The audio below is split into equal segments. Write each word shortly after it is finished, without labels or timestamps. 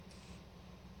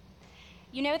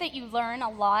You know that you learn a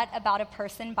lot about a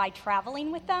person by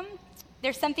traveling with them?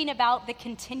 There's something about the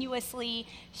continuously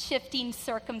shifting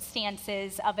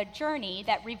circumstances of a journey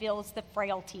that reveals the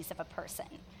frailties of a person.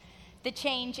 The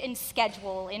change in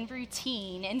schedule, in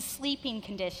routine, in sleeping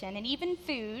condition, and even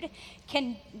food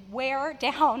can wear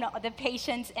down the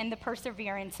patience and the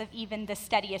perseverance of even the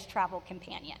steadiest travel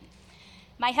companion.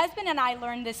 My husband and I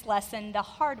learned this lesson the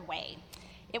hard way.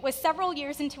 It was several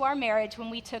years into our marriage when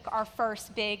we took our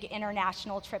first big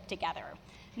international trip together.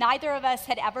 Neither of us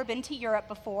had ever been to Europe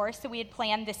before, so we had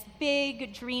planned this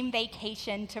big dream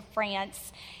vacation to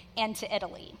France and to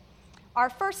Italy. Our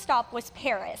first stop was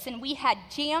Paris, and we had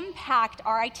jam-packed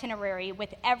our itinerary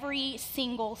with every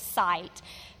single site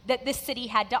that this city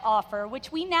had to offer,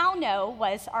 which we now know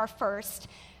was our first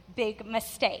big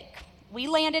mistake. We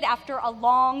landed after a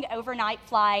long overnight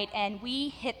flight, and we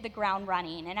hit the ground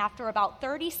running. And after about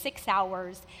 36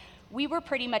 hours, we were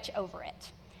pretty much over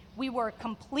it. We were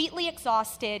completely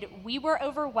exhausted, we were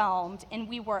overwhelmed, and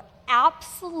we were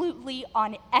absolutely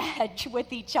on edge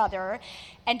with each other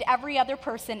and every other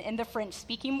person in the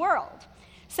French-speaking world.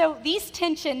 So these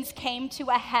tensions came to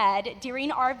a head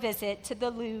during our visit to the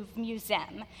Louvre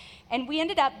Museum, and we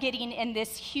ended up getting in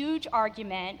this huge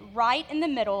argument right in the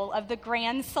middle of the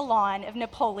Grand Salon of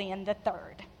Napoleon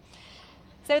III.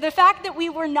 So the fact that we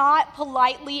were not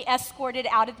politely escorted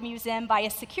out of the museum by a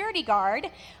security guard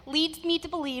leads me to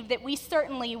believe that we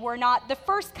certainly were not the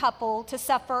first couple to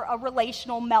suffer a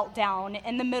relational meltdown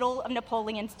in the middle of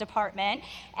Napoleon's department,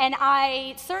 and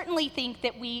I certainly think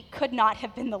that we could not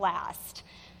have been the last.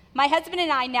 My husband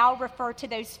and I now refer to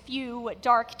those few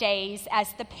dark days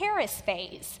as the Paris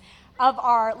phase of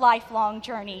our lifelong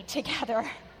journey together.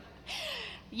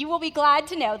 You will be glad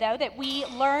to know, though, that we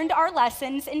learned our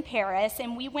lessons in Paris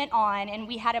and we went on and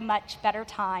we had a much better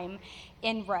time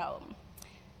in Rome.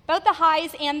 Both the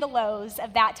highs and the lows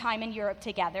of that time in Europe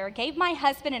together gave my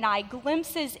husband and I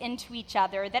glimpses into each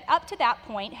other that up to that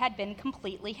point had been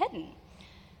completely hidden.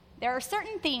 There are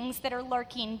certain things that are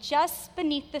lurking just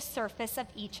beneath the surface of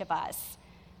each of us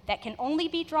that can only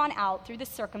be drawn out through the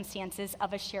circumstances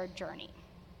of a shared journey.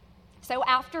 So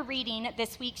after reading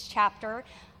this week's chapter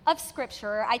of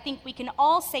Scripture, I think we can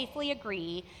all safely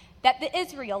agree that the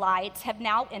Israelites have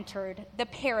now entered the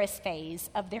Paris phase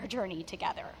of their journey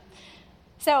together.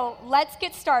 So let's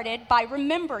get started by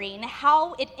remembering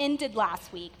how it ended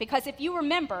last week, because if you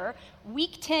remember,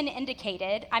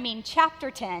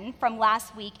 chapter 10 from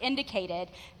last week indicated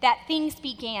that things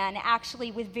began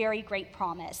actually with very great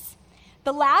promise.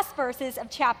 The last verses of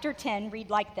chapter 10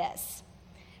 read like this.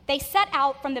 They set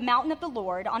out from the mountain of the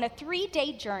Lord on a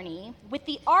 3-day journey, with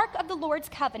the ark of the Lord's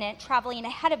covenant traveling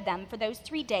ahead of them for those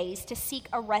 3 days to seek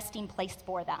a resting place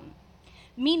for them.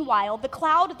 Meanwhile, the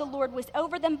cloud of the Lord was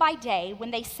over them by day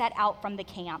when they set out from the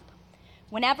camp.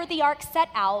 Whenever the ark set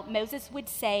out, Moses would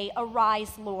say,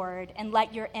 "Arise, Lord, and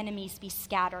let your enemies be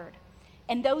scattered,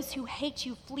 and those who hate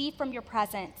you flee from your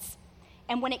presence."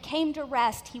 And when it came to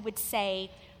rest, he would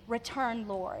say, "Return,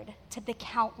 Lord, to the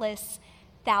countless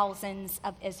thousands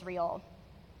of Israel."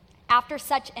 After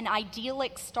such an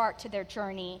idyllic start to their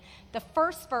journey, the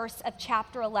first verse of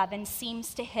chapter 11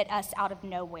 seems to hit us out of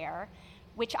nowhere,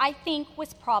 which I think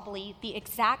was probably the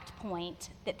exact point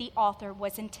that the author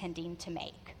was intending to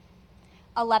make.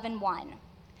 11:1.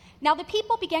 Now the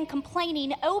people began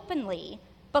complaining openly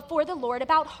before the Lord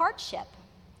about hardship.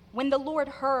 When the Lord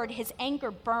heard, his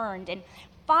anger burned, and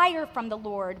fire from the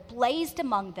Lord blazed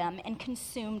among them and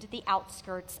consumed the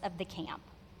outskirts of the camp.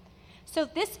 So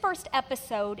this first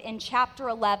episode in chapter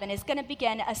 11 is going to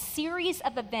begin a series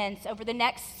of events over the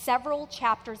next several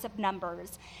chapters of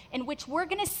Numbers, in which we're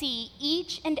going to see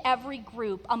each and every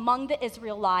group among the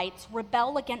Israelites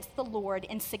rebel against the Lord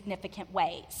in significant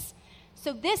ways.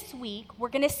 So this week, we're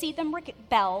going to see them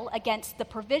rebel against the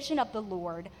provision of the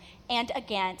Lord and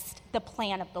against the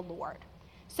plan of the Lord.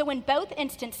 So in both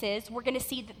instances, we're going to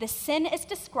see that the sin is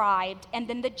described and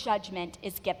then the judgment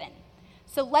is given.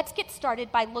 So let's get started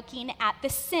by looking at the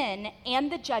sin and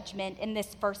the judgment in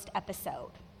this first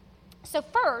episode. So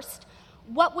first,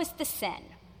 what was the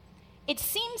sin? It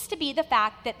seems to be the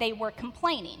fact that they were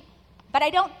complaining. But I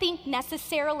don't think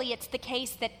necessarily it's the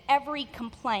case that every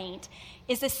complaint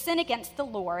is a sin against the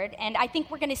Lord, and I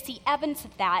think we're going to see evidence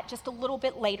of that just a little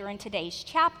bit later in today's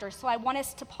chapter. So I want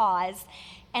us to pause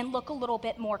and look a little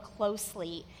bit more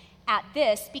closely at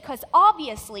this, because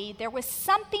obviously there was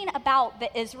something about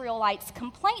the Israelites'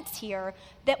 complaints here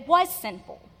that was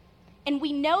sinful. And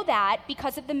we know that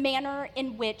because of the manner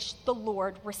in which the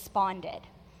Lord responded.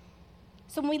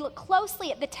 So when we look closely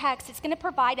at the text, it's going to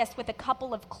provide us with a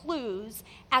couple of clues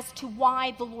as to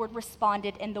why the Lord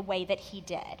responded in the way that he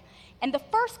did. And the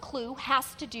first clue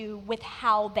has to do with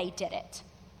how they did it.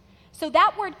 So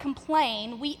that word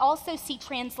complain, we also see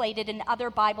translated in other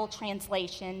Bible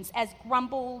translations as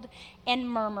grumbled and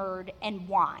murmured and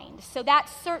whined. So that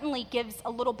certainly gives a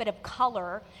little bit of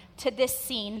color to this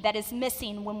scene that is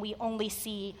missing when we only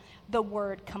see the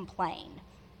word complain.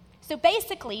 So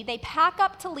basically, they pack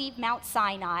up to leave Mount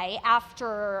Sinai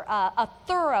after a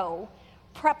thorough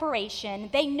preparation.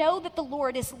 They know that the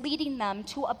Lord is leading them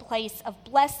to a place of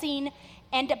blessing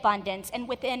and abundance, and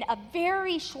within a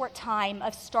very short time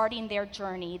of starting their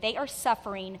journey, they are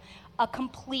suffering a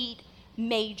complete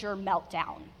major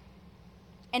meltdown.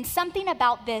 And something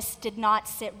about this did not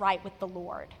sit right with the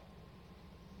Lord.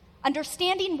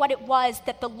 Understanding what it was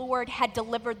that the Lord had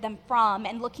delivered them from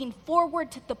and looking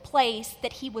forward to the place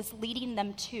that he was leading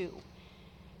them to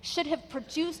should have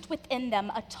produced within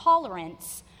them a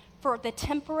tolerance for the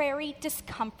temporary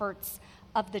discomforts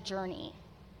of the journey.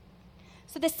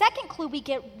 So the second clue we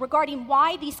get regarding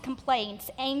why these complaints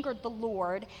angered the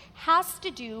Lord has to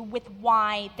do with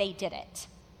why they did it.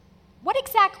 What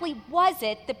exactly was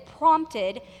it that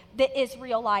prompted the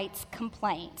Israelites'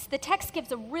 complaints? The text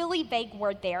gives a really vague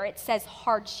word there. It says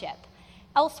hardship.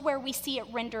 Elsewhere, we see it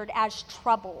rendered as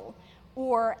trouble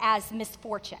or as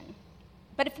misfortune.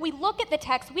 But if we look at the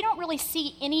text, we don't really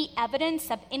see any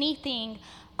evidence of anything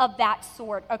of that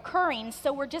sort occurring,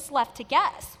 so we're just left to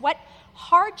guess. What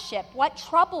hardship, what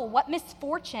trouble, what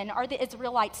misfortune are the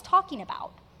Israelites talking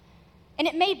about? And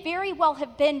it may very well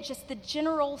have been just the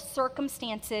general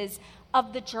circumstances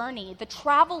of the journey, the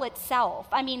travel itself.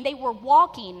 I mean, they were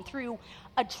walking through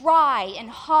a dry and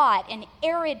hot and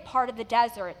arid part of the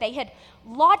desert. They had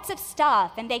lots of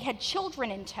stuff, and they had children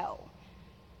in tow.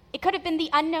 It could have been the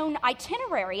unknown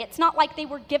itinerary. It's not like they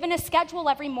were given a schedule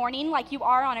every morning like you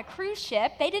are on a cruise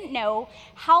ship. They didn't know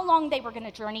how long they were going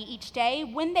to journey each day,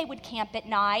 when they would camp at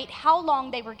night, how long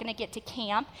they were going to get to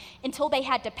camp until they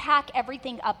had to pack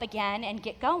everything up again and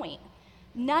get going.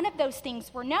 None of those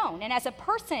things were known. And as a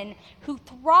person who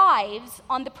thrives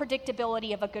on the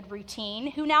predictability of a good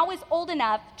routine, who now is old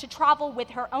enough to travel with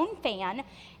her own fan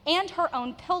and her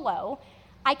own pillow,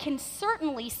 I can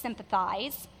certainly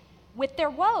sympathize with their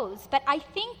woes. But I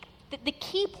think that the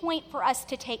key point for us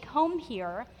to take home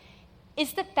here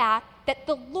is the fact that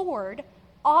the Lord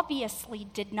obviously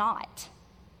did not.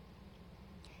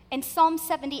 And Psalm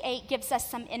 78 gives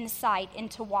us some insight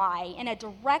into why. In a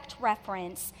direct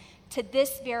reference to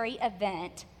this very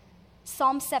event,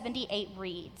 Psalm 78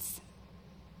 reads,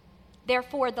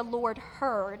 "Therefore the Lord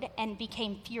heard and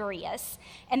became furious,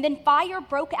 and then fire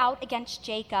broke out against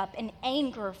Jacob, and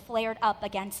anger flared up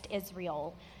against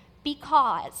Israel,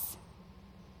 because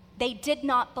they did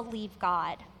not believe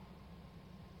God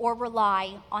or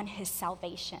rely on his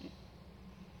salvation."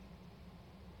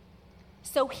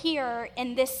 So here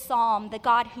in this psalm, the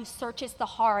God who searches the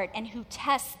heart and who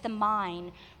tests the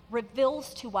mind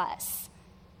reveals to us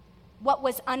what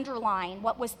was underlying,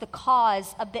 what was the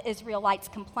cause of the Israelites'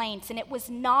 complaints. And it was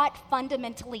not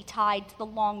fundamentally tied to the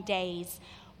long days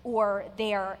or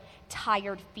their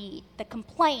tired feet. The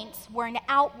complaints were an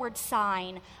outward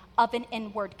sign of an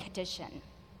inward condition.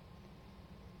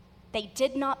 They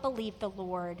did not believe the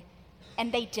Lord,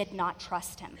 and they did not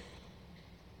trust him.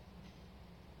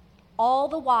 All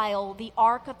the while, the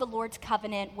ark of the Lord's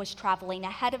covenant was traveling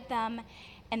ahead of them,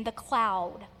 and the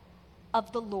cloud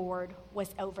of the Lord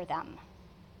was over them.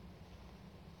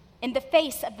 In the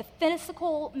face of the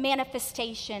physical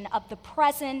manifestation of the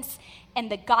presence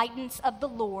and the guidance of the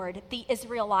Lord, the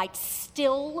Israelites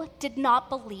still did not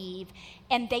believe,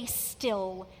 and they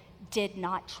still did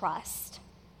not trust.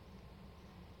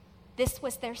 This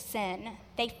was their sin.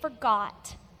 They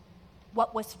forgot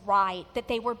what was right, that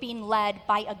they were being led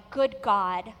by a good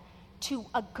God to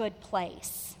a good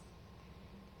place.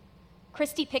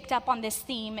 Christy picked up on this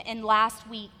theme in last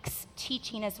week's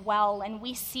teaching as well, and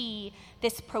we see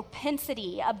this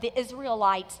propensity of the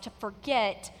Israelites to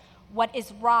forget what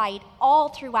is right all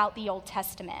throughout the Old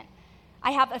Testament.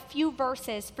 I have a few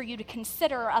verses for you to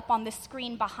consider up on the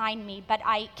screen behind me, but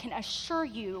I can assure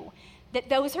you that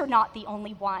those are not the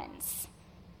only ones.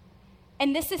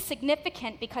 And this is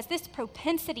significant because this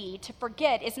propensity to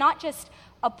forget is not just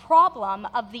a problem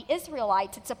of the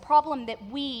Israelites, it's a problem that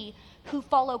we who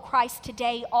follow Christ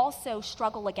today also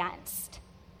struggle against.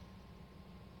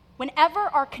 Whenever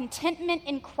our contentment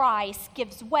in Christ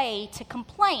gives way to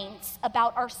complaints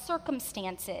about our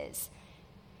circumstances,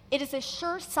 it is a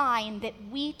sure sign that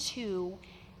we too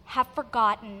have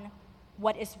forgotten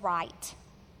what is right.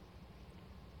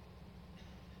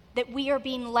 That we are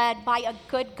being led by a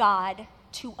good God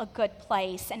to a good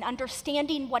place, and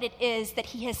understanding what it is that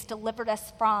he has delivered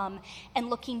us from and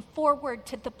looking forward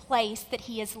to the place that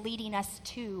he is leading us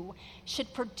to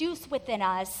should produce within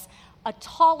us a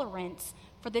tolerance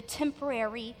for the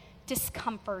temporary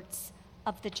discomforts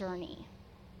of the journey.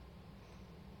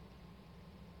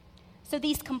 So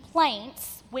these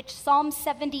complaints, which Psalm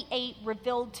 78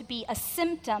 revealed to be a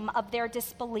symptom of their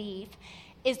disbelief,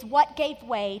 is what gave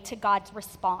way to God's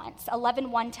response.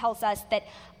 11:1 tells us that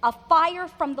a fire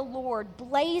from the Lord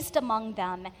blazed among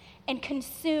them and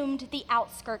consumed the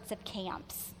outskirts of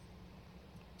camps.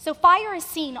 So fire is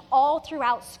seen all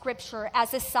throughout Scripture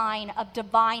as a sign of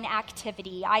divine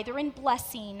activity, either in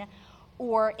blessing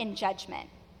or in judgment.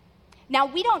 Now,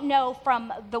 we don't know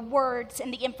from the words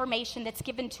and the information that's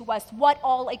given to us what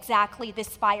all exactly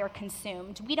this fire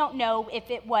consumed. We don't know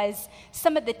if it was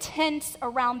some of the tents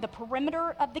around the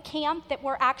perimeter of the camp that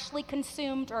were actually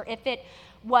consumed, or if it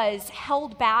was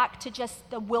held back to just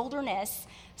the wilderness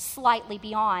slightly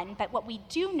beyond. But what we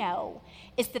do know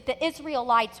is that the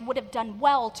Israelites would have done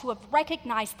well to have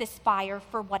recognized this fire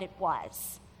for what it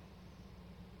was: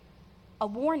 a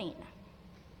warning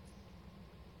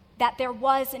that there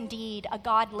was indeed a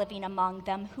God living among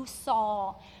them who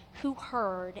saw, who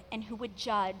heard, and who would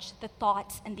judge the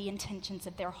thoughts and the intentions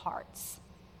of their hearts.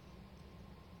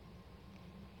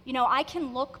 You know, I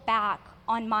can look back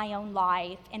on my own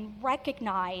life and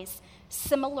recognize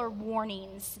similar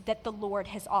warnings that the Lord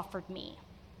has offered me.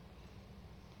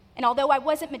 And although I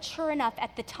wasn't mature enough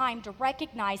at the time to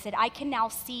recognize it, I can now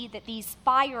see that these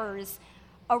fires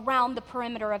around the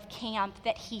perimeter of camp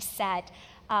that he set,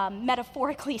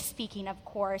 metaphorically speaking, of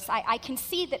course, I can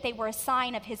see that they were a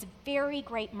sign of his very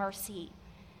great mercy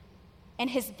and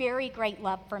his very great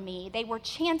love for me. They were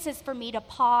chances for me to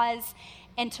pause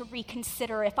and to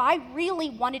reconsider if I really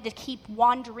wanted to keep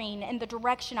wandering in the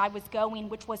direction I was going,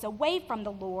 which was away from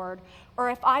the Lord, or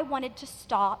if I wanted to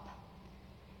stop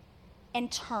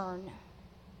and turn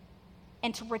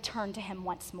and to return to him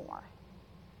once more.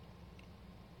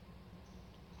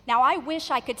 Now, I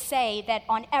wish I could say that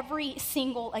on every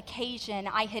single occasion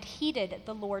I had heeded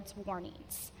the Lord's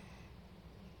warnings.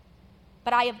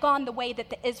 But I have gone the way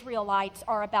that the Israelites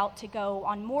are about to go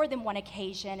on more than one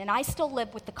occasion, and I still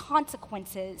live with the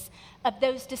consequences of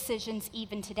those decisions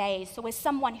even today. So as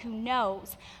someone who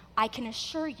knows, I can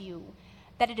assure you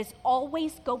that it is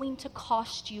always going to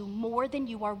cost you more than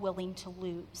you are willing to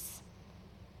lose.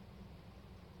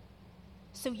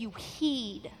 So you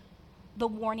heed the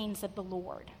warnings of the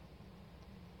Lord.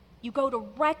 You go to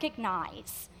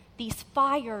recognize these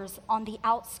fires on the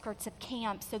outskirts of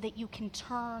camp so that you can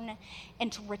turn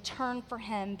and to return for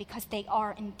him, because they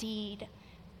are indeed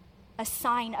a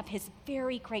sign of his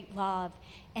very great love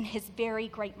and his very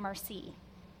great mercy.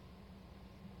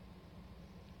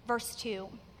 Verse 2.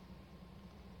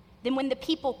 Then when the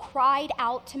people cried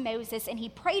out to Moses and he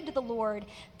prayed to the Lord,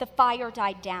 the fire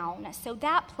died down. So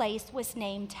that place was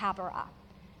named Taberah,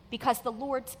 because the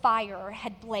Lord's fire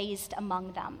had blazed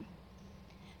among them.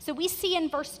 So we see in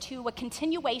verse 2 a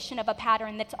continuation of a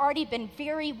pattern that's already been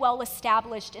very well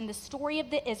established in the story of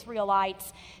the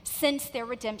Israelites since their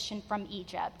redemption from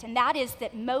Egypt. And that is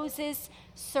that Moses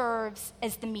serves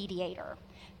as the mediator.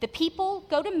 The people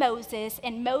go to Moses,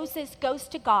 and Moses goes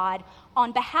to God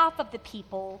on behalf of the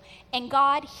people, and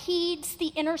God heeds the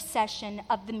intercession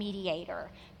of the mediator.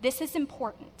 This is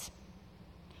important.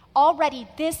 Already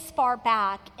this far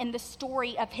back in the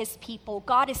story of his people,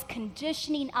 God is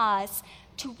conditioning us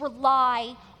to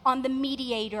rely on the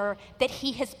mediator that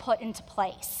he has put into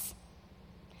place.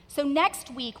 So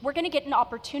next week, we're going to get an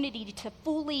opportunity to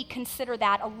fully consider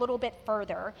that a little bit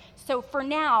further. So for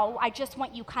now, I just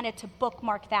want you kind of to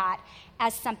bookmark that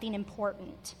as something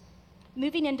important.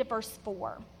 Moving into verse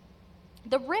 4.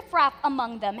 The riffraff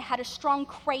among them had a strong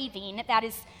craving, that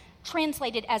is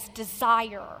translated as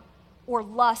desire or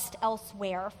lust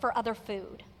elsewhere, for other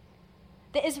food.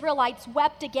 The Israelites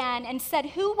wept again and said,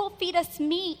 "Who will feed us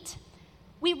meat?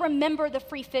 We remember the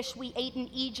free fish we ate in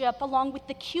Egypt, along with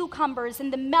the cucumbers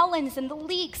and the melons and the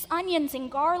leeks, onions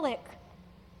and garlic.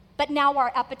 But now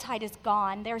our appetite is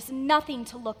gone. There's nothing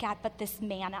to look at but this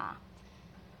manna."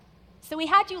 So we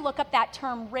had you look up that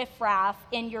term riffraff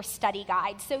in your study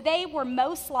guide. So they were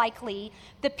most likely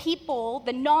the people,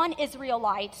 the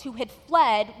non-Israelites, who had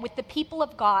fled with the people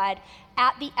of God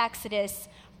at the Exodus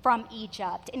from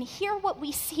Egypt. And here what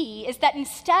we see is that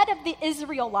instead of the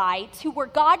Israelites, who were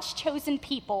God's chosen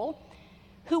people,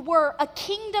 who were a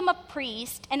kingdom of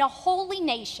priests and a holy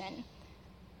nation,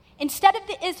 instead of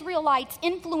the Israelites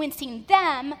influencing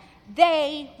them,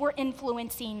 they were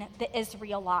influencing the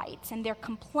Israelites, and their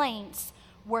complaints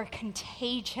were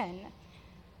contagion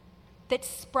that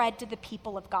spread to the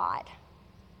people of God.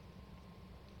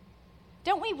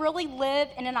 Don't we really live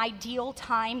in an ideal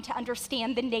time to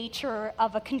understand the nature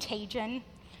of a contagion?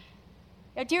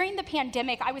 Now, during the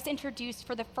pandemic, I was introduced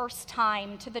for the first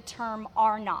time to the term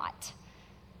R naught.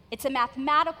 It's a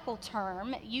mathematical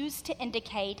term used to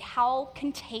indicate how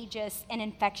contagious an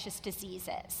infectious disease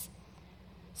is.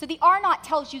 So the R naught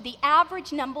tells you the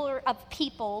average number of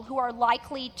people who are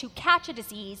likely to catch a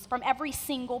disease from every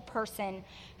single person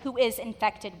who is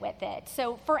infected with it.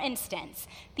 So for instance,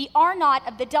 the R naught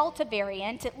of the Delta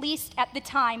variant, at least at the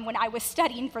time when I was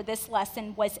studying for this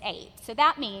lesson, was 8. So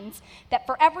that means that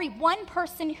for every one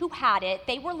person who had it,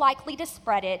 they were likely to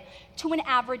spread it to an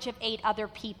average of 8 other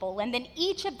people. And then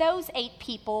each of those 8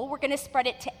 people were going to spread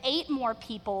it to 8 more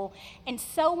people, and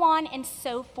so on and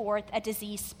so forth, a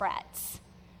disease spreads.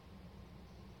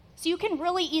 So you can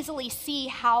really easily see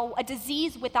how a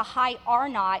disease with a high R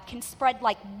naught can spread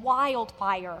like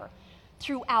wildfire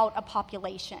throughout a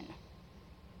population.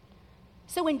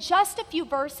 So in just a few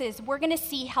verses, we're going to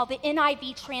see how the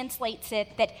NIV translates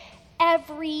it that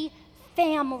every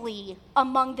family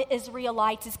among the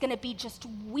Israelites is going to be just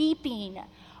weeping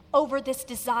over this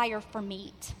desire for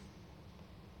meat.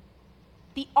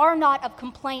 The R naught of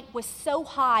complaint was so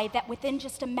high that within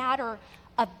just a matter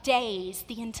of days,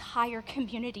 the entire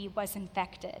community was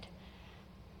infected.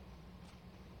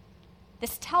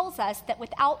 This tells us that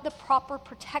without the proper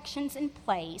protections in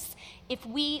place, if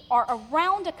we are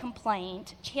around a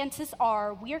complaint, chances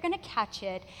are we are going to catch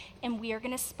it and we are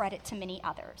going to spread it to many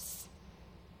others.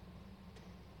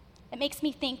 It makes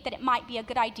me think that it might be a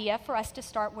good idea for us to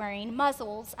start wearing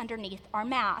muzzles underneath our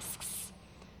masks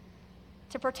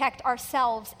to protect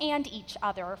ourselves and each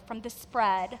other from the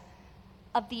spread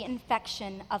of the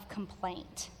infection of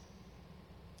complaint.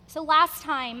 So last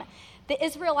time, the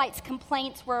Israelites'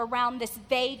 complaints were around this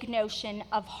vague notion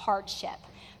of hardship.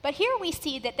 But here we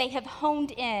see that they have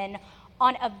honed in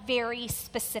on a very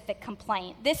specific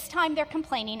complaint. This time they're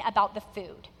complaining about the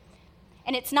food.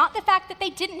 And it's not the fact that they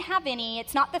didn't have any,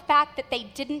 it's not the fact that they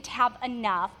didn't have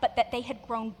enough, but that they had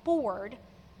grown bored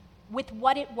with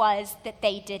what it was that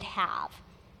they did have.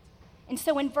 And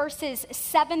so in verses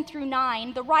 7 through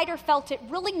 9, the writer felt it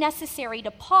really necessary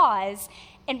to pause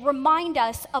and remind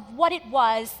us of what it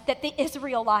was that the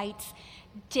Israelites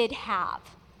did have.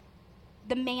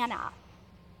 The manna.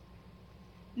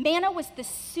 Manna was the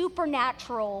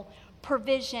supernatural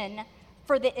provision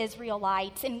for the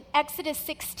Israelites. In Exodus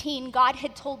 16, God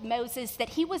had told Moses that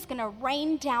he was going to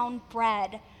rain down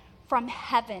bread from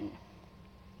heaven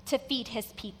to feed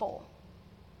his people.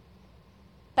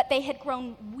 But they had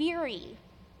grown weary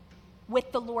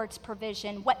with the Lord's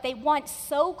provision. What they once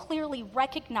so clearly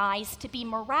recognized to be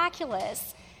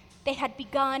miraculous, they had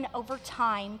begun over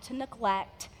time to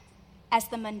neglect as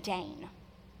the mundane.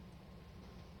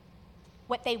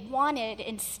 What they wanted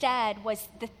instead was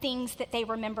the things that they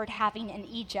remembered having in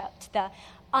Egypt, the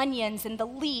onions and the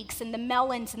leeks and the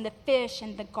melons and the fish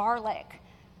and the garlic.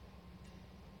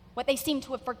 What they seemed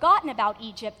to have forgotten about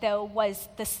Egypt, though, was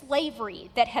the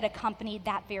slavery that had accompanied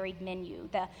that varied menu,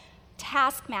 the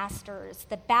taskmasters,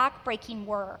 the back-breaking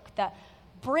work, the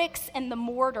bricks and the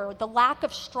mortar, the lack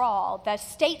of straw, the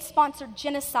state-sponsored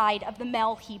genocide of the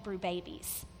male Hebrew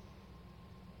babies.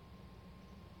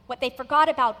 What they forgot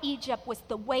about Egypt was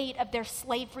the weight of their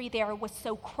slavery there was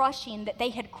so crushing that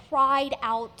they had cried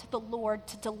out to the Lord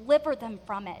to deliver them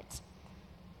from it.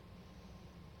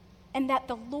 And that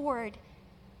the Lord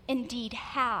indeed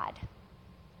had.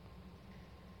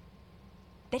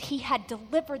 That he had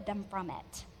delivered them from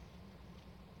it.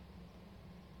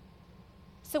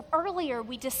 So earlier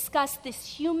we discussed this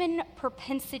human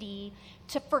propensity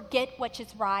to forget what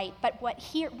is right, but what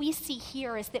we see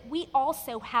here is that we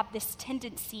also have this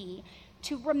tendency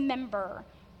to remember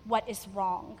what is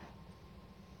wrong.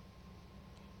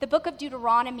 The book of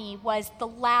Deuteronomy was the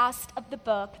last of the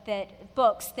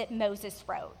books that Moses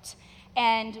wrote.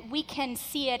 And we can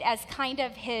see it as kind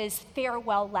of his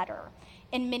farewell letter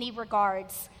in many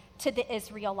regards to the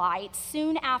Israelites.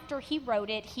 Soon after he wrote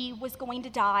it, he was going to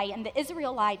die, and the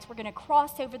Israelites were going to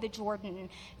cross over the Jordan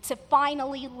to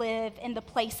finally live in the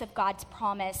place of God's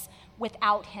promise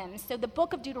without him. So the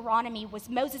book of Deuteronomy was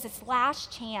Moses'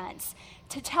 last chance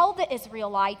to tell the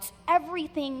Israelites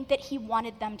everything that he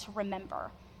wanted them to remember.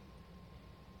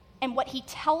 And what he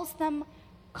tells them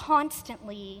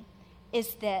constantly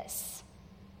is this: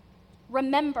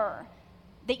 remember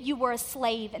that you were a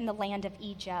slave in the land of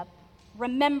Egypt.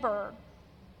 Remember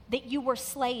that you were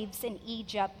slaves in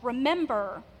Egypt.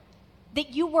 Remember that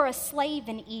you were a slave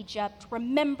in Egypt.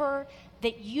 Remember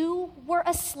that you were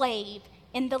a slave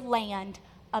in the land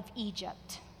of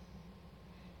Egypt.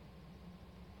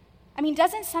 I mean,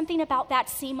 doesn't something about that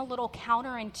seem a little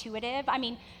counterintuitive? I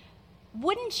mean,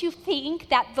 Wouldn't you think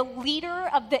that the leader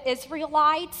of the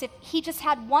Israelites, if he just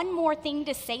had one more thing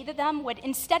to say to them, would,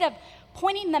 instead of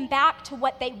pointing them back to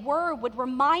what they were, would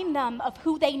remind them of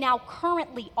who they now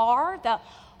currently are, the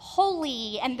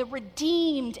holy and the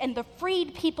redeemed and the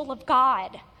freed people of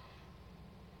God?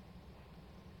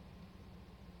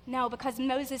 No, because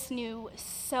Moses knew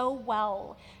so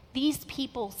well these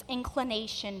people's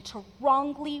inclination to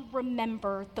wrongly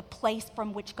remember the place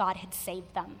from which God had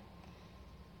saved them,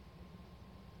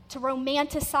 to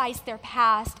romanticize their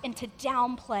past and to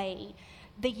downplay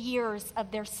the years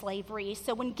of their slavery.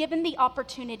 So when given the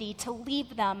opportunity to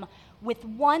leave them with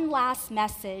one last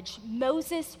message,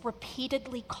 Moses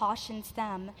repeatedly cautions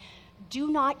them,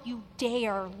 do not you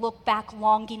dare look back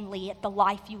longingly at the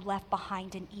life you left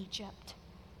behind in Egypt.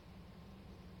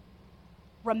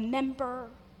 Remember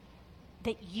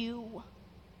that you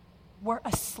were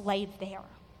a slave there.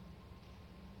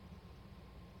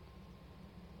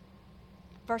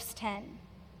 Verse 10.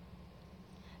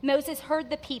 Moses heard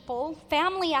the people,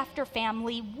 family after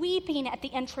family, weeping at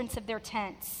the entrance of their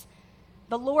tents.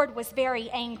 The Lord was very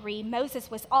angry. Moses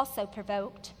was also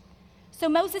provoked. So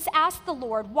Moses asked the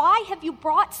Lord, why have you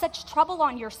brought such trouble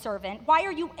on your servant? Why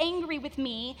are you angry with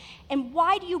me? And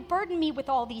why do you burden me with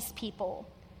all these people?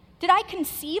 Did I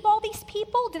conceive all these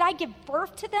people? Did I give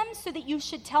birth to them so that you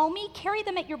should tell me? Carry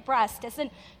them at your breast as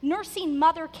a nursing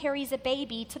mother carries a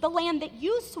baby to the land that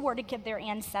you swore to give their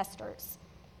ancestors.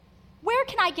 Where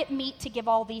can I get meat to give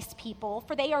all these people?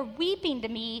 For they are weeping to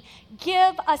me,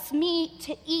 give us meat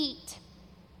to eat.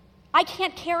 I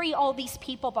can't carry all these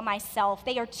people by myself.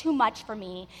 They are too much for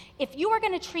me. If you are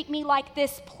going to treat me like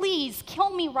this, please kill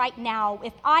me right now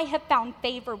if I have found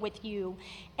favor with you,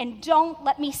 and don't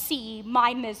let me see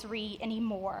my misery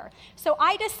anymore. So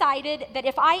I decided that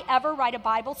if I ever write a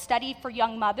Bible study for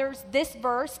young mothers, this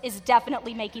verse is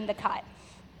definitely making the cut.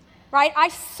 Right? I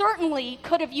certainly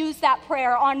could have used that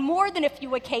prayer on more than a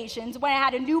few occasions when I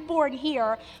had a newborn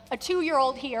here, a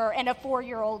 2-year-old here, and a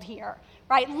 4-year-old here.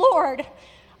 Right? Lord,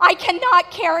 I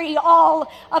cannot carry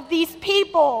all of these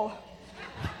people.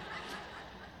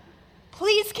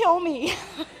 Please kill me.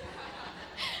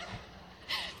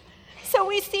 So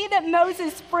we see that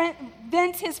Moses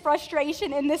vents his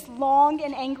frustration in this long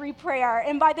and angry prayer.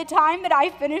 And by the time that I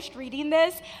finished reading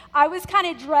this, I was kind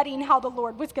of dreading how the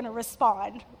Lord was going to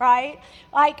respond, right?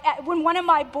 Like when one of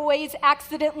my boys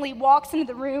accidentally walks into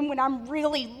the room when I'm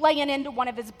really laying into one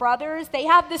of his brothers, they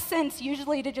have the sense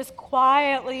usually to just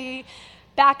quietly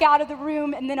back out of the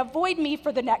room and then avoid me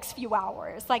for the next few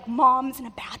hours. Like mom's in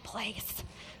a bad place,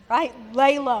 right?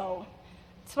 Lay low.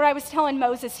 That's what I was telling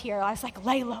Moses here. I was like,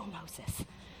 lay low, Moses.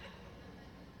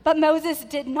 But Moses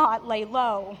did not lay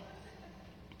low.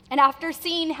 And after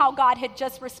seeing how God had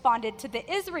just responded to the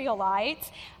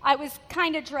Israelites, I was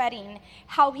kind of dreading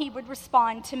how he would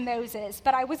respond to Moses.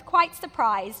 But I was quite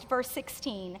surprised. Verse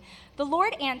 16, the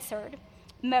Lord answered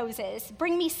Moses,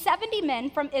 bring me 70 men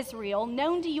from Israel,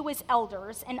 known to you as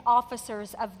elders and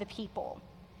officers of the people.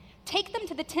 Take them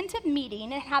to the tent of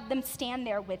meeting and have them stand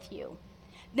there with you.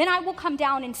 Then I will come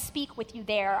down and speak with you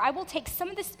there. I will take some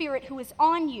of the Spirit who is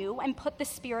on you and put the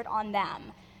Spirit on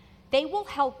them. They will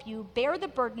help you bear the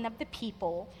burden of the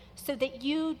people so that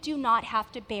you do not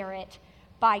have to bear it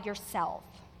by yourself.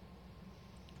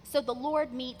 So the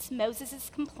Lord meets Moses'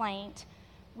 complaint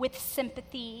with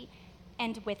sympathy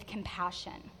and with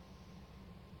compassion.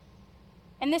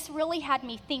 And this really had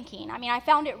me thinking. I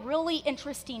found it really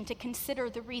interesting to consider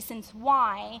the reasons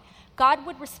why God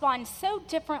would respond so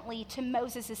differently to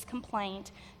Moses'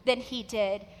 complaint than he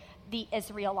did the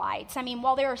Israelites.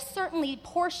 While there are certainly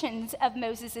portions of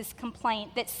Moses'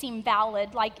 complaint that seem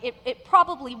valid, like it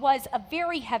probably was a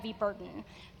very heavy burden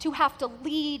to have to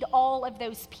lead all of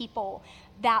those people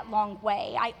that long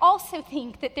way. I also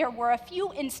think that there were a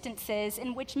few instances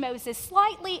in which Moses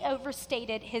slightly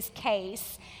overstated his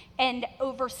case and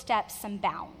overstepped some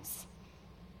bounds.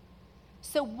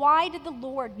 So why did the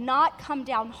Lord not come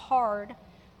down hard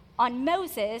on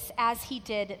Moses as he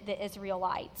did the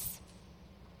Israelites?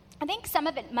 I think some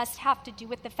of it must have to do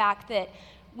with the fact that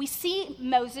we see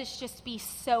Moses just be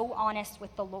so honest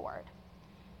with the Lord.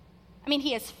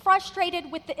 He is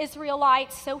frustrated with the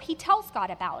Israelites, so he tells God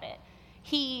about it.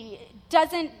 He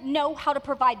doesn't know how to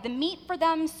provide the meat for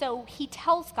them, so he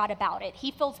tells God about it.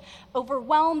 He feels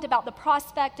overwhelmed about the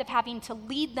prospect of having to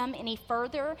lead them any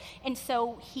further, and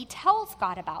so he tells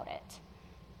God about it.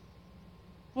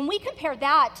 When we compare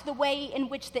that to the way in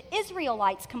which the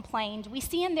Israelites complained, we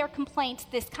see in their complaints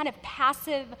this kind of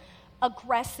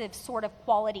passive-aggressive sort of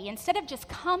quality. Instead of just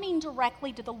coming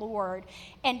directly to the Lord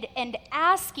and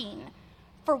asking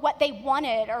for what they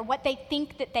wanted or what they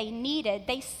think that they needed,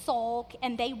 they sulk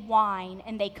and they whine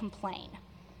and they complain.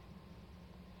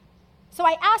 So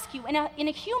I ask you, in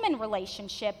a human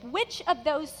relationship, which of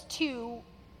those two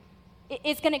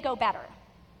is going to go better?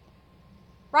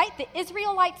 Right? The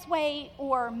Israelites' way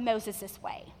or Moses'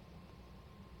 way?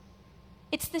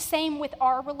 It's the same with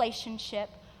our relationship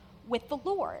with the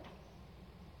Lord.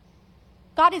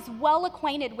 God is well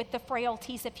acquainted with the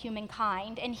frailties of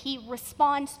humankind, and he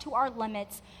responds to our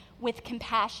limits with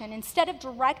compassion. Instead of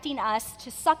directing us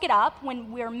to suck it up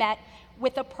when we're met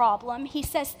with a problem, he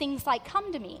says things like,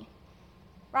 "Come to me,"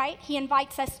 right? He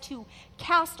invites us to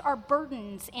cast our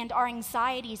burdens and our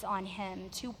anxieties on him,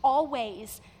 to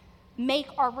always make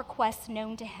our requests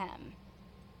known to him.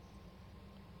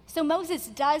 So Moses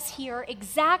does here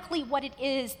exactly what it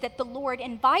is that the Lord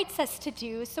invites us to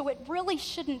do, so it really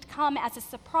shouldn't come as a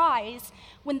surprise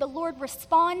when the Lord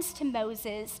responds to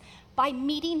Moses by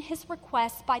meeting his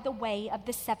request by the way of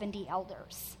the 70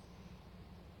 elders.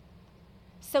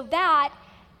 So that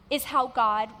is how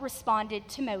God responded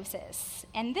to Moses,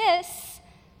 and this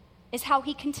is how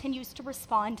he continues to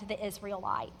respond to the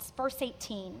Israelites. Verse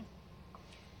 18,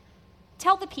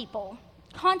 "Tell the people,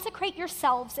 consecrate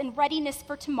yourselves in readiness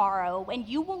for tomorrow, and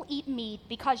you will eat meat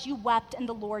because you wept in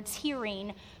the Lord's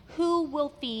hearing. Who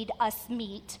will feed us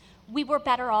meat? We were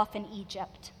better off in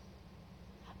Egypt.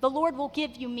 The Lord will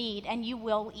give you meat, and you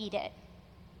will eat it.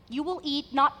 You will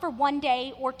eat not for 1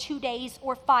 day or 2 days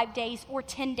or 5 days or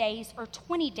 10 days or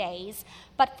 20 days,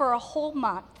 but for a whole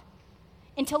month,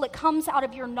 until it comes out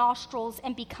of your nostrils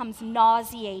and becomes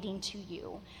nauseating to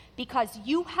you, because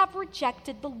you have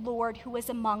rejected the Lord who is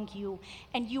among you,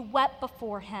 and you wept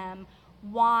before him.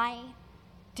 Why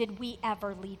did we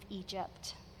ever leave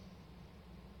Egypt?"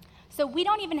 So we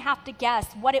don't even have to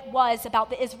guess what it was about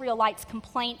the Israelites'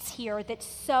 complaints here that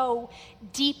so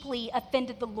deeply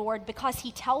offended the Lord, because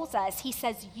he tells us, he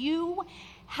says, "You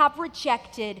have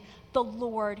rejected the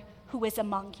Lord who is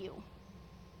among you."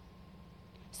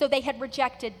 So they had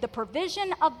rejected the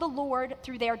provision of the Lord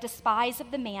through their despise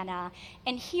of the manna.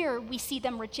 And here we see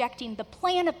them rejecting the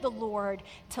plan of the Lord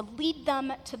to lead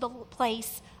them to the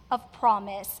place of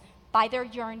promise by their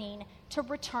yearning to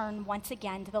return once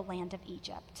again to the land of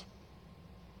Egypt.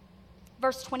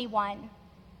 Verse 21,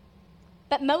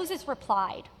 "But Moses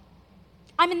replied,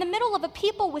 'I'm in the middle of a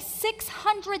people with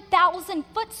 600,000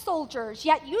 foot soldiers,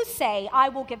 yet you say, I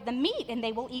will give them meat and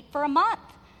they will eat for a month.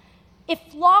 If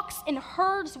flocks and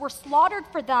herds were slaughtered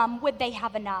for them, would they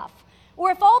have enough? Or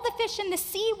if all the fish in the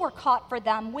sea were caught for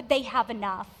them, would they have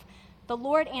enough?' The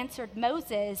Lord answered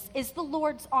Moses, 'Is the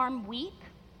Lord's arm weak?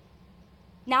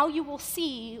 Now you will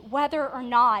see whether or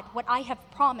not what I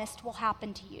have promised will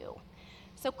happen to you.'"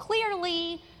 So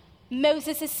clearly,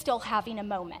 Moses is still having a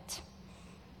moment.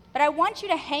 But I want you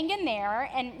to hang in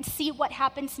there and see what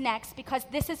happens next, because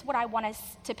this is what I want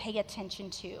us to pay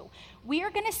attention to. We are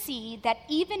going to see that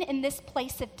even in this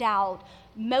place of doubt,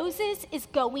 Moses is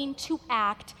going to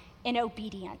act in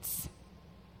obedience.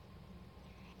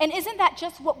 And isn't that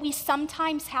just what we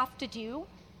sometimes have to do?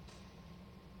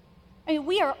 I mean,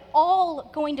 we are all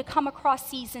going to come across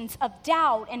seasons of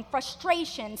doubt and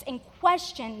frustrations and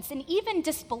questions and even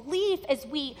disbelief as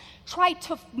we try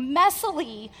to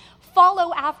messily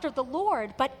follow after the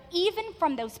Lord. But even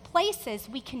from those places,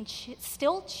 we can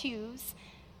still choose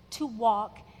to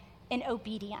walk in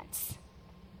obedience.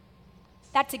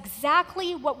 That's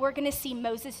exactly what we're going to see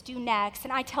Moses do next.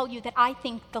 And I tell you that I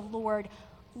think the Lord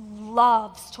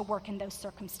loves to work in those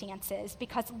circumstances,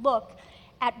 because look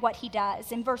at what he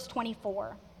does. In verse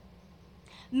 24,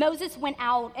 "Moses went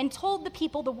out and told the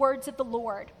people the words of the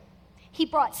Lord. He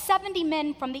brought 70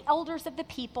 men from the elders of the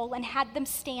people and had them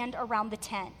stand around the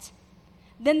tent.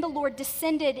 Then the Lord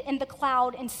descended in the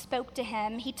cloud and spoke to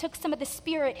him. He took some of the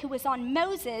Spirit who was on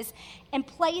Moses and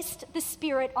placed the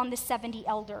Spirit on the 70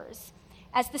 elders.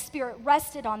 As the Spirit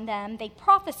rested on them, they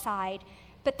prophesied,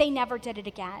 but they never did it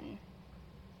again."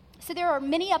 So there are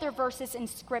many other verses in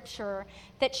Scripture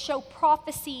that show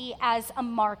prophecy as a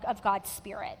mark of God's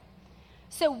Spirit.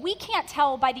 So we can't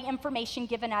tell by the information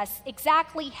given us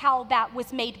exactly how that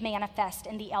was made manifest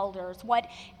in the elders, what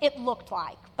it looked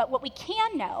like. But what we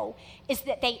can know is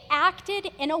that they acted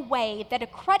in a way that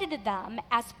accredited them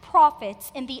as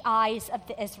prophets in the eyes of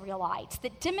the Israelites,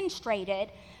 that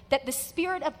demonstrated that the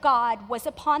Spirit of God was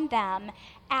upon them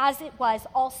as it was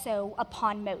also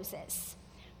upon Moses.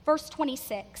 Verse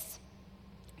 26,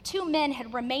 "Two men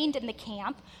had remained in the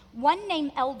camp, one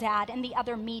named Eldad and the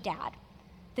other Medad.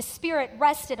 The Spirit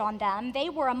rested on them. They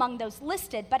were among those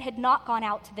listed, but had not gone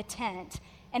out to the tent,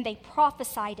 and they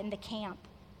prophesied in the camp.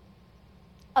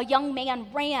 A young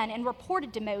man ran and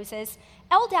reported to Moses,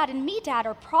 "Eldad and Medad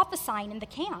are prophesying in the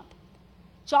camp."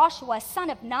 Joshua, son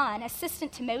of Nun,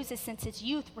 assistant to Moses since his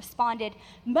youth, responded,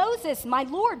 "Moses, my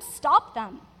Lord, stop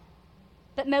them."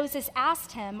 But Moses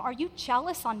asked him, "Are you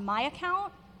jealous on my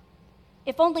account?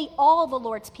 If only all the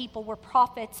Lord's people were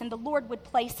prophets and the Lord would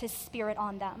place his spirit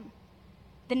on them."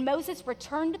 Then Moses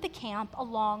returned to the camp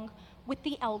along with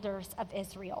the elders of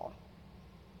Israel.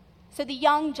 So the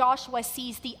young Joshua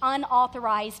sees the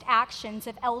unauthorized actions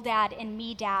of Eldad and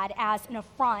Medad as an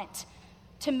affront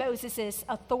to Moses'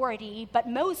 authority, but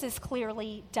Moses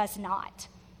clearly does not.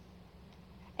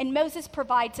 And Moses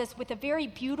provides us with a very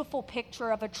beautiful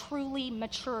picture of a truly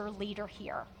mature leader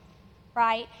here,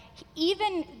 right?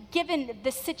 Even given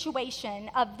the situation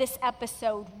of this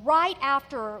episode, right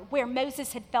after where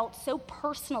Moses had felt so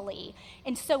personally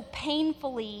and so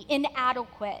painfully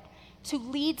inadequate to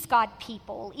lead God's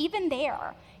people, even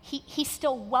there, he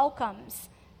still welcomes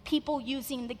people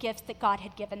using the gifts that God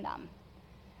had given them.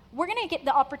 We're going to get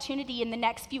the opportunity in the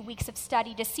next few weeks of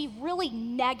study to see really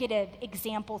negative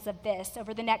examples of this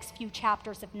over the next few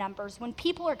chapters of Numbers, when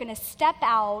people are going to step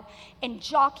out and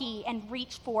jockey and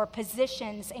reach for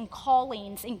positions and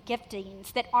callings and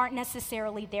giftings that aren't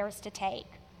necessarily theirs to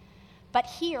take. But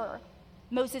here,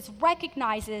 Moses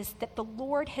recognizes that the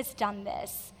Lord has done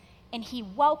this, and he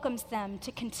welcomes them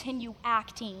to continue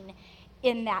acting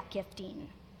in that gifting.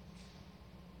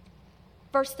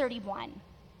 Verse 31.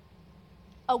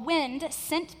 A wind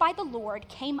sent by the Lord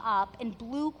came up and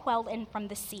blew quail in from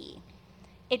the sea.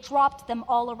 It dropped them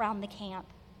all around the camp.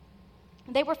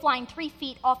 They were flying 3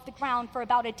 feet off the ground for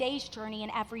about a day's journey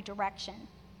in every direction.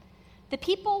 The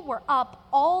people were up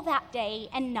all that day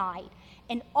and night,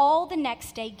 and all the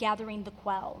next day gathering the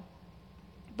quail.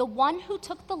 The one who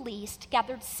took the least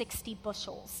gathered 60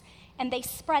 bushels, and they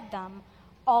spread them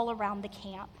all around the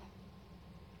camp.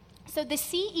 So the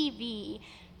CEV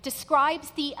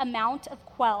describes the amount of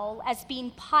quail as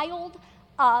being piled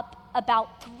up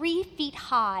about 3 feet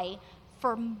high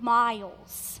for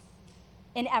miles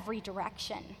in every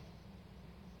direction.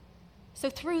 So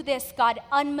through this, God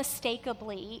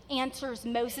unmistakably answers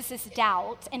Moses'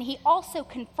 doubts, and he also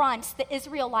confronts the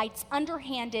Israelites'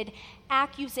 underhanded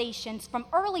accusations from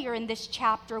earlier in this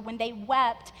chapter when they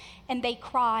wept and they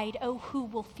cried, "Oh, who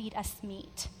will feed us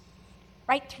meat?"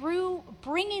 Right? Through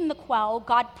bringing the quail,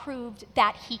 God proved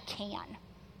that he can.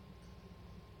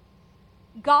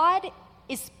 God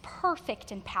is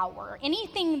perfect in power.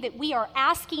 Anything that we are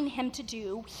asking him to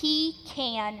do, he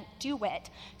can do it.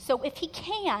 So if he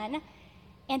can,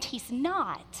 and he's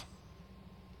not,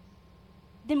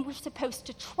 then we're supposed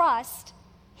to trust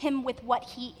him with what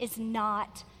he is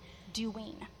not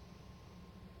doing.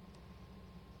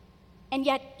 And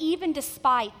yet, even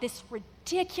despite this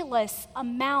ridiculous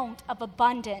amount of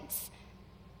abundance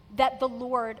that the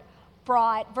Lord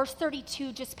brought, verse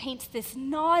 32 just paints this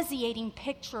nauseating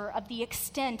picture of the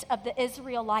extent of the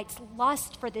Israelites'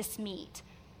 lust for this meat.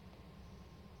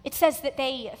 It says that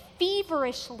they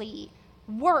feverishly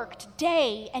worked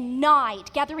day and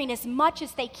night, gathering as much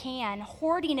as they can,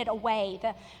 hoarding it away.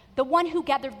 The one who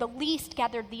gathered the least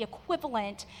gathered the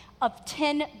equivalent of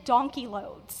 10 donkey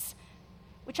loads,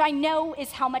 which I know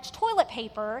is how much toilet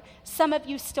paper some of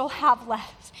you still have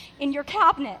left in your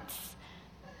cabinets.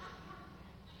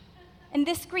 And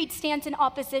this greed stands in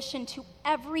opposition to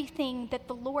everything that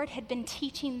the Lord had been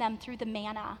teaching them through the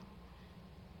manna.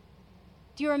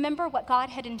 Do you remember what God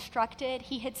had instructed?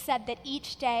 He had said that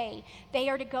each day they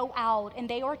are to go out and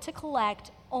they are to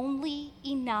collect only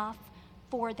enough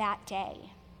for that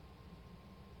day.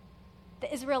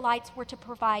 The Israelites were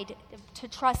to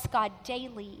trust God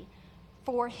daily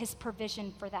for his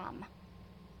provision for them.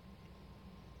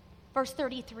 Verse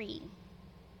 33.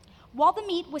 While the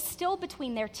meat was still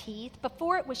between their teeth,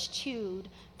 before it was chewed,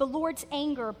 the Lord's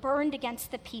anger burned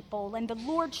against the people, and the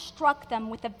Lord struck them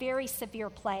with a very severe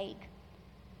plague.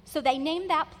 So they named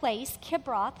that place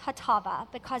Kibroth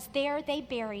Hattava, because there they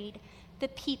buried the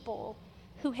people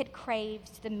who had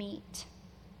craved the meat.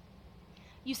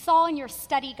 You saw in your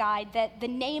study guide that the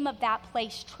name of that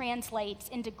place translates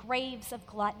into graves of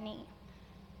gluttony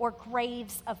or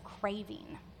graves of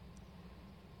craving.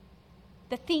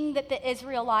 The thing that the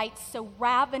Israelites so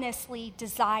ravenously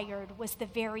desired was the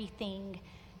very thing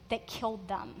that killed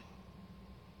them.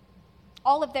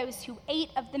 All of those who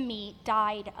ate of the meat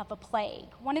died of a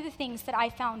plague. One of the things that I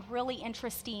found really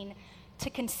interesting to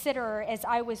consider as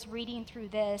I was reading through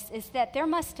this is that there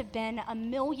must have been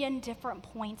 1,000,000 different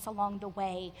points along the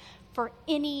way for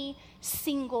any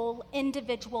single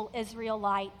individual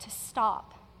Israelite to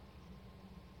stop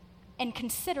and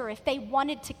consider if they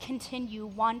wanted to continue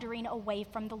wandering away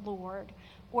from the Lord,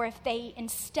 or if they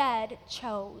instead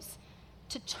chose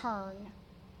to turn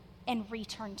and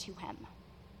return to him.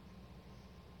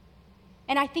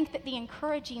 And I think that the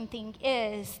encouraging thing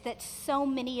is that so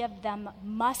many of them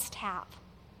must have.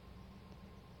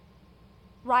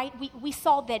 Right? We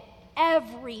saw that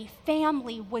every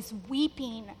family was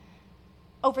weeping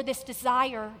over this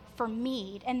desire for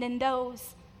meat, and then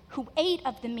those who ate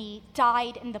of the meat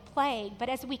died in the plague. But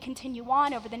as we continue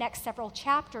on over the next several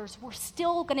chapters, we're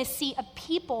still going to see a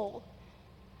people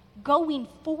going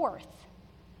forth.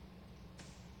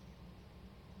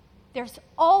 There's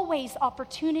always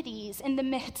opportunities in the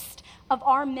midst of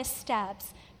our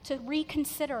missteps to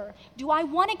reconsider, do I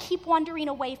want to keep wandering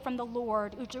away from the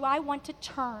Lord, or do I want to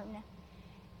turn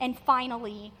and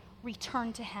finally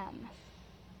return to him?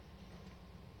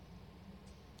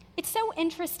 It's so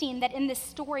interesting that in this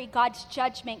story, God's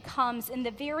judgment comes in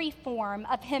the very form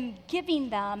of him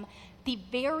giving them the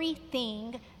very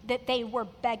thing that they were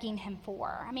begging him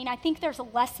for. I mean, I think there's a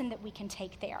lesson that we can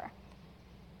take there.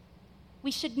 We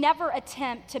should never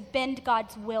attempt to bend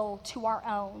God's will to our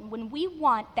own. When we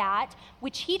want that,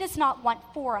 which he does not want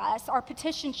for us, our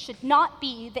petition should not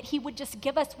be that he would just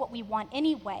give us what we want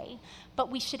anyway,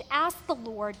 but we should ask the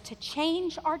Lord to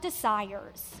change our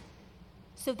desires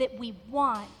so that we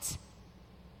want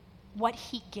what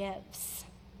he gives.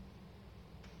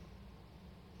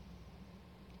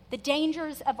 The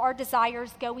dangers of our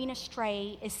desires going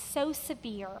astray is so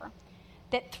severe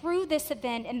that through this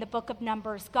event in the book of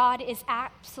Numbers, God is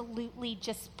absolutely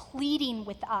just pleading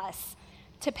with us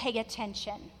to pay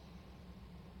attention.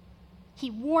 He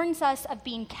warns us of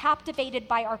being captivated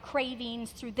by our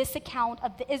cravings through this account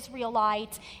of the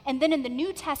Israelites. And then in the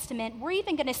New Testament, we're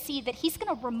even going to see that he's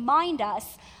going to remind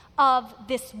us of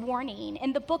this warning.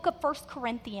 In the book of 1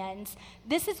 Corinthians,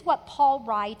 this is what Paul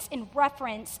writes in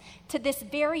reference to this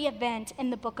very event in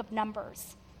the book of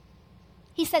Numbers.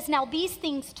 He says, now these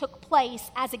things took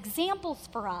place as examples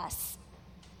for us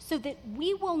so that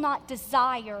we will not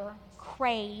desire,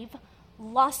 crave,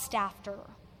 lust after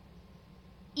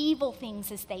evil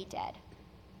things as they did.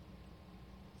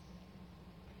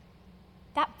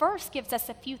 That verse gives us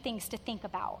a few things to think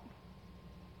about.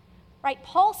 Right?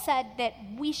 Paul said that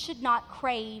we should not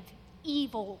crave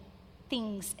evil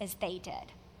things as they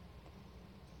did.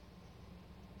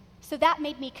 So that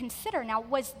made me consider, now,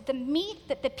 was the meat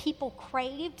that the people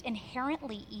craved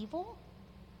inherently evil?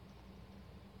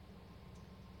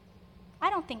 I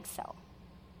don't think so.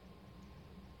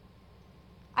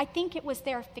 I think it was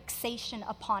their fixation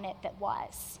upon it that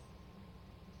was.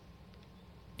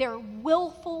 Their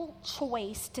willful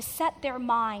choice to set their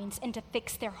minds and to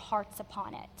fix their hearts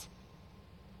upon it.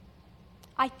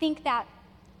 I think that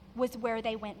was where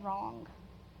they went wrong.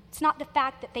 It's not the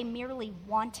fact that they merely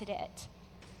wanted it.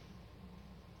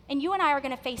 And you and I are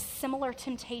going to face similar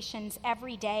temptations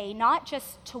every day, not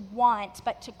just to want,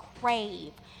 but to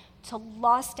crave, to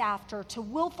lust after, to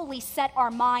willfully set our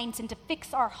minds and to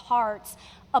fix our hearts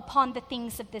upon the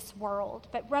things of this world.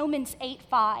 But Romans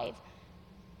 8:5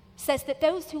 says that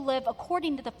those who live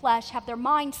according to the flesh have their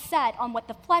minds set on what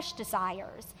the flesh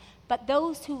desires, but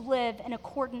those who live in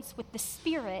accordance with the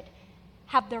Spirit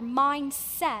have their minds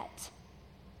set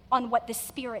on what the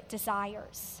Spirit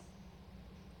desires.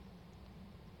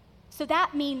 So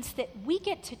that means that we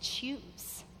get to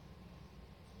choose.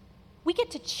 We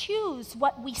get to choose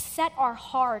what we set our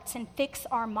hearts and fix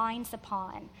our minds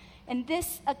upon. And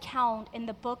this account in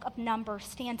the book of Numbers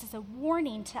stands as a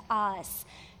warning to us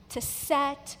to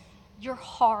set your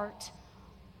heart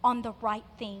on the right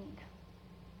thing.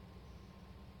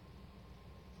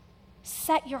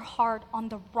 Set your heart on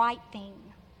the right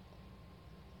thing.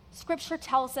 Scripture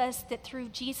tells us that through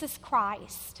Jesus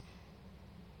Christ,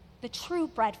 the true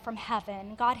bread from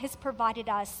heaven, God has provided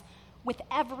us with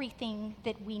everything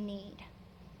that we need.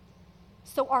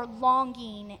 So our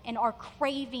longing and our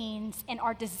cravings and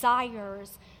our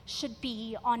desires should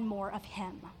be on more of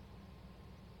him.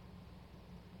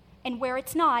 And where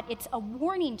it's not, it's a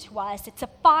warning to us. It's a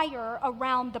fire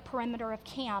around the perimeter of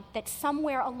camp that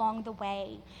somewhere along the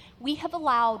way, we have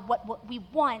allowed what we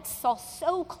once saw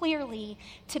so clearly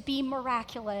to be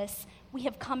miraculous, we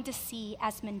have come to see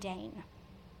as mundane.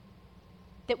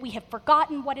 That we have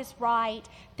forgotten what is right,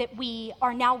 that we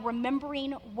are now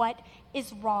remembering what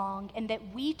is wrong, and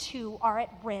that we too are at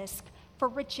risk for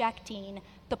rejecting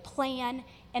the plan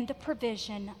and the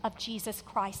provision of Jesus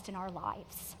Christ in our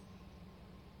lives.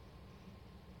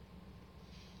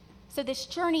 So this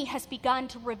journey has begun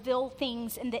to reveal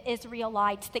things in the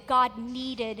Israelites that God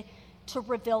needed to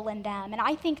reveal in them. And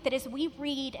I think that as we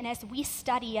read and as we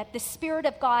study it, the Spirit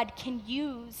of God can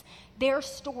use their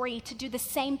story to do the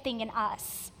same thing in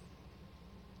us.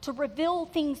 to reveal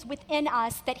things within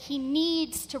us that he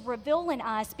needs to reveal in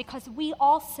us, because we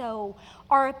also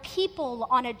are a people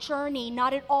on a journey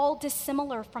not at all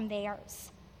dissimilar from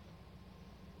theirs.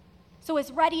 So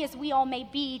as ready as we all may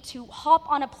be to hop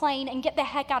on a plane and get the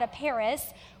heck out of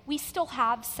Paris, we still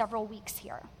have several weeks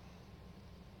here.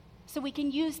 So we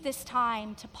can use this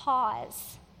time to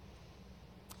pause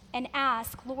and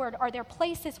ask, Lord, are there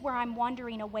places where I'm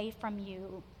wandering away from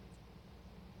you?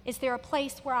 Is there a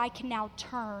place where I can now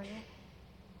turn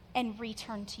and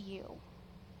return to you?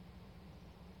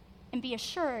 And be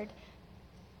assured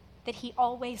that he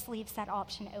always leaves that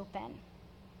option open.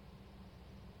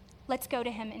 Let's go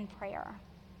to him in prayer.